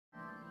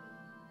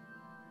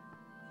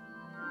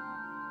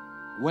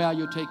Where are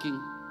you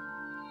taking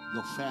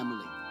your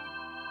family?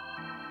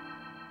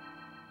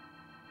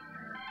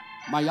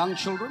 My young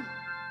children,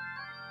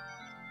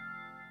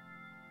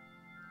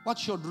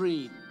 what's your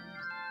dream?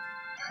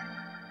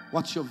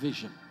 What's your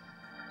vision?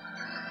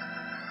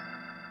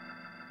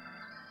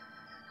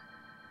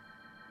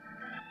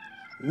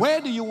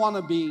 Where do you want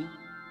to be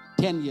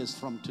 10 years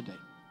from today?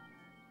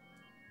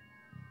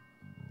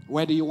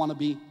 Where do you want to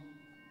be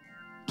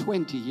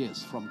 20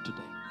 years from today?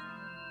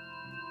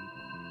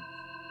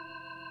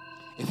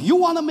 If you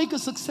want to make a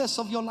success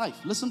of your life,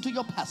 listen to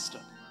your pastor.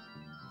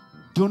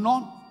 Do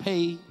not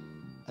pay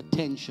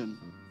attention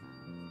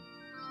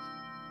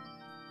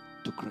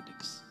to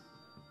critics.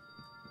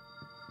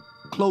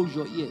 Close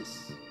your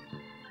ears.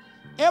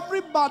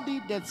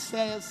 Everybody that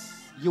says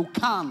you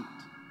can't,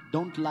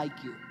 don't like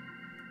you.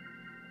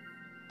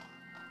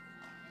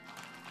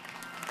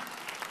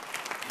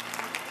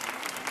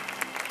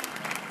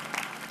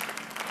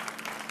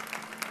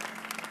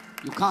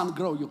 You can't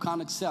grow, you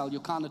can't excel,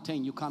 you can't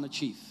attain, you can't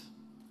achieve.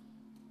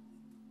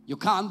 You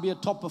can't be a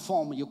top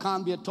performer, you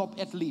can't be a top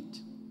athlete.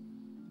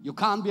 You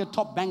can't be a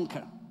top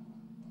banker.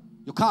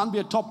 You can't be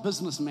a top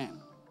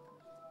businessman.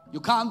 You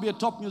can't be a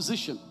top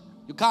musician.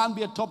 You can't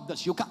be a top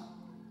this. You can't.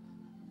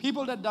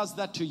 People that does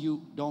that to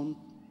you don't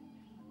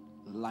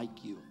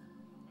like you.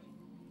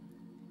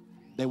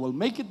 They will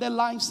make it their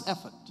life's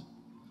effort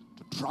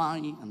to try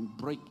and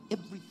break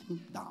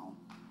everything down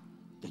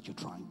that you're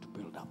trying to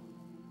build up.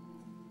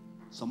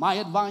 So my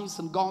advice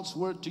and God's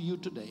word to you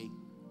today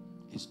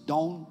is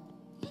don't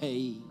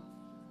pay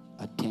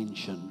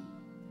attention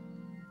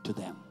to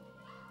them.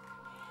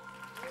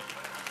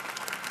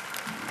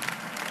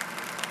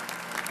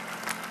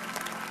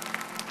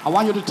 I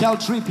want you to tell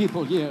 3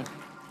 people here,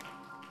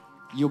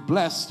 you're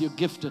blessed, you're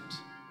gifted.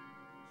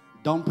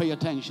 Don't pay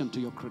attention to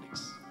your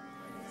critics.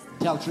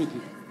 Tell 3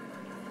 people.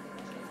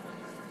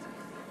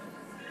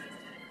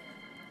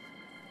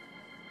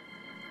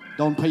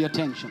 Don't pay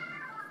attention.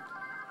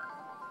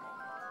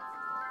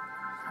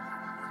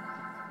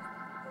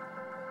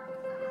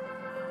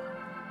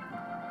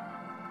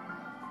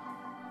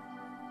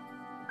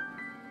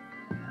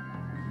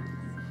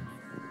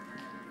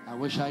 I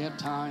wish I had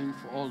time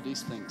for all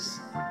these things.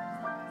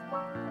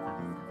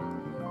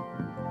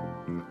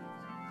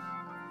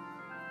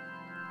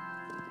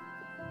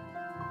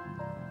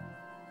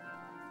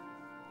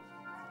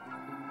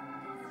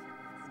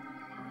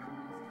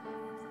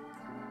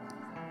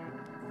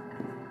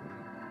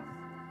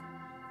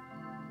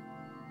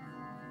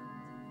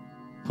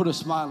 Put a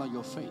smile on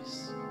your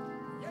face.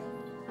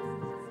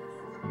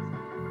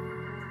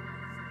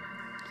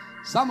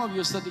 Some of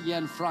you sitting here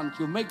in front,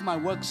 you make my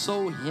work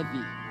so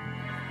heavy.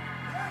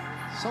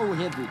 So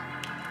heavy.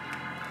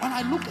 When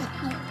I look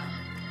at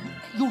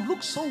you, you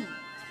look so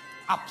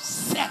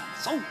upset,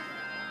 so.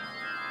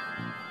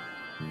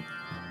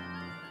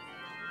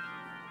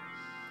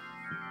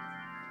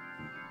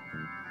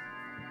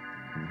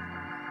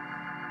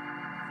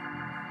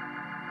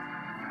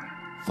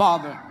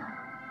 Father,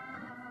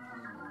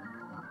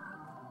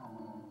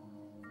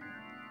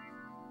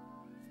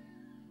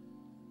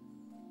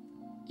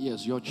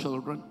 yes, your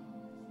children.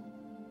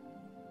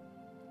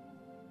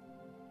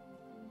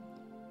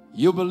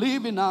 You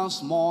believe in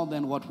us more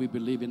than what we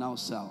believe in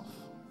ourselves.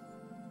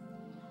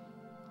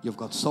 You've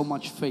got so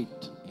much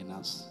faith in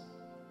us.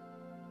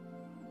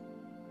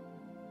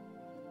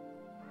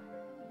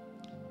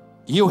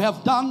 You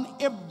have done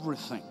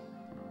everything,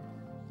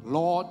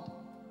 Lord,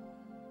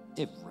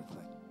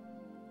 everything,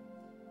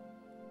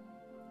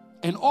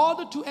 in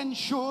order to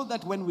ensure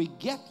that when we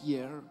get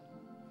here,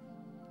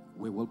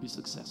 we will be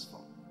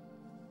successful.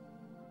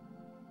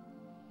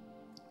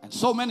 And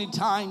so many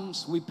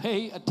times we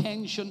pay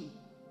attention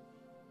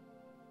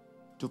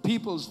to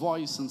people's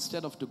voice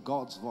instead of to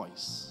God's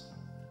voice.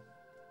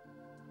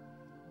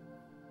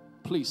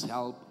 Please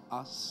help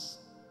us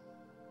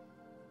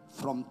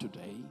from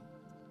today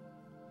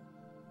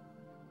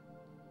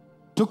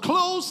to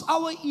close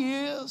our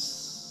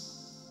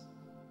ears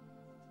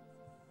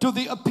to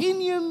the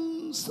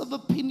opinions of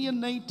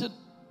opinionated,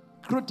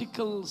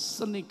 critical,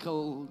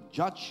 cynical,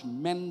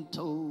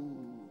 judgmental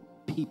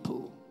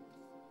people,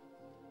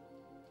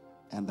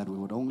 and that we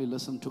would only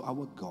listen to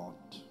our God.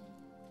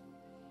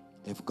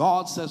 If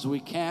God says we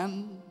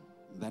can,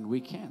 then we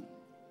can.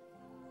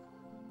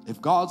 If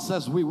God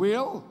says we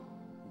will,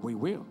 we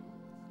will.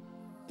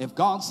 If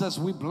God says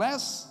we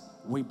bless,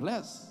 we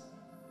bless.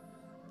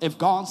 If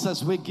God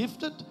says we're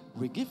gifted,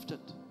 we're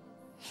gifted.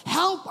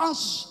 Help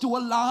us to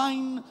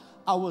align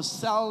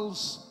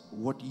ourselves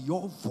with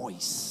your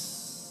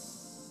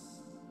voice.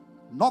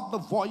 Not the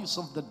voice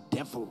of the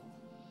devil,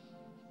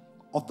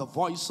 or the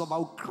voice of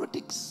our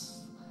critics,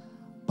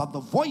 but the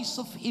voice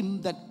of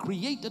Him that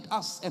created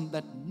us and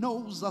that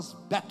knows us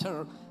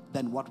better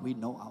than what we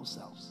know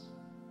ourselves.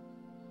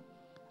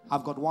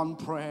 I've got one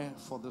prayer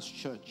for this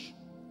church.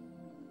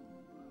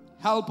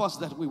 Help us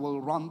that we will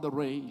run the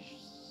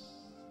race,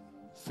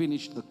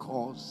 finish the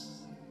course,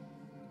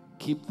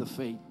 keep the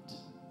faith,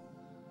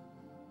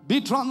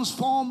 be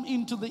transformed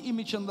into the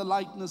image and the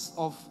likeness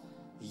of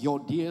your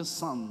dear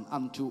Son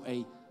unto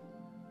a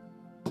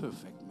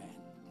perfect man.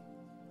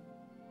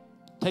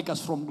 Take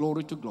us from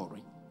glory to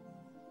glory.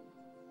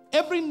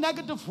 Every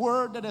negative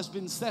word that has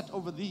been said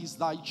over these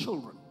thy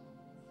children,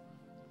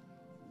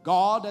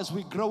 God, as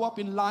we grow up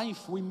in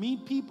life, we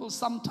meet people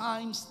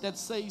sometimes that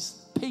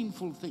says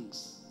painful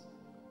things,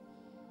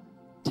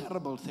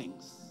 terrible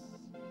things,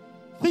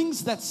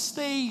 things that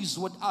stays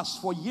with us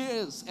for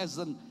years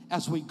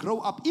as we grow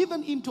up,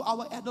 even into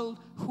our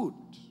adulthood.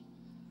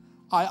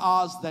 I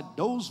ask that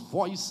those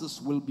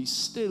voices will be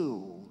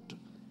stilled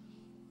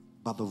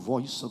by the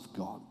voice of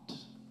God.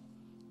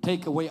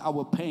 Take away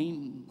our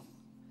pain,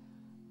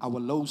 our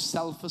low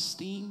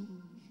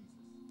self-esteem.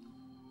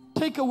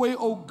 Take away,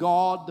 oh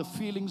God, the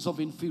feelings of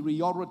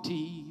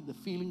inferiority, the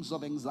feelings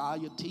of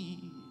anxiety.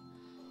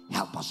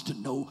 Help us to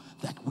know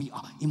that we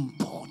are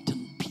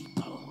important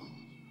people,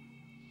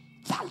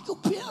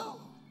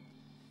 valuable,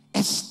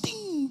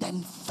 esteemed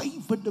and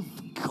favored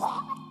of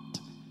God.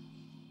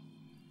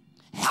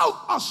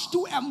 Help us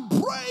to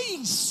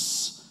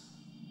embrace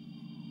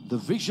the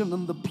vision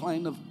and the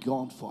plan of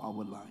God for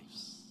our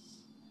lives.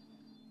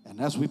 And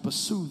as we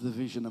pursue the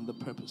vision and the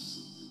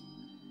purpose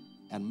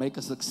and make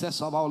a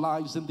success of our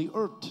lives in the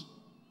earth,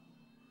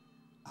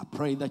 I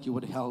pray that you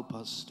would help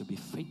us to be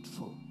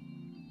faithful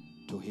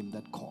to him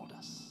that called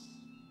us.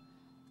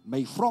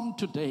 May from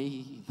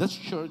today this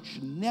church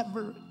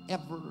never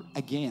ever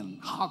again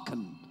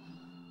hearken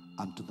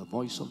unto the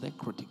voice of their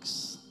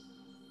critics.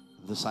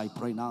 This I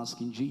pray and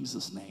ask in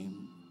Jesus'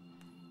 name.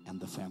 And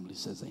the family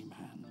says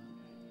amen.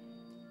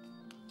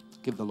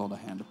 Give the Lord a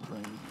hand of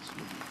praise.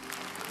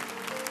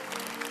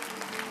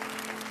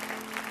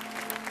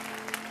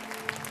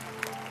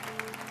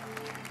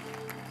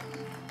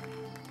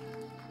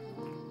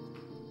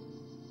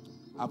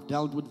 I've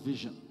dealt with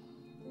vision.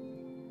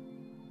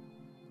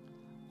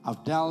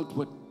 I've dealt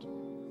with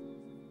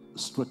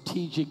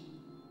strategic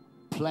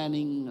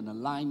planning and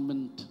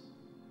alignment,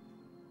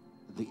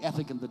 the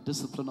ethic and the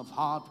discipline of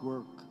hard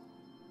work,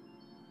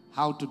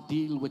 how to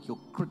deal with your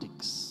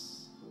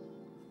critics.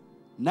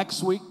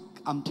 Next week,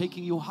 I'm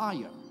taking you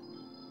higher.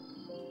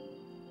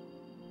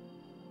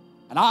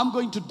 And I'm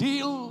going to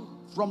deal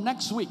from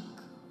next week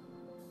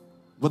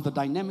with the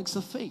dynamics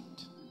of faith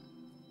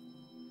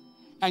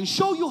and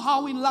show you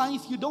how in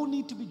life you don't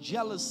need to be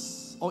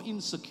jealous or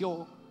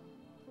insecure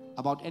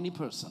about any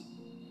person.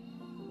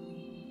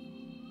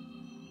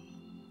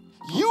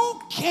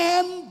 You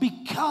can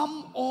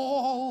become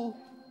all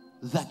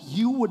that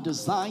you were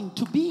designed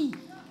to be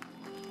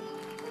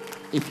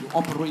if you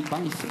operate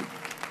by faith.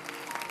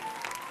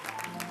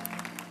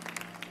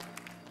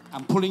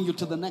 I'm pulling you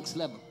to the next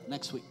level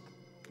next week.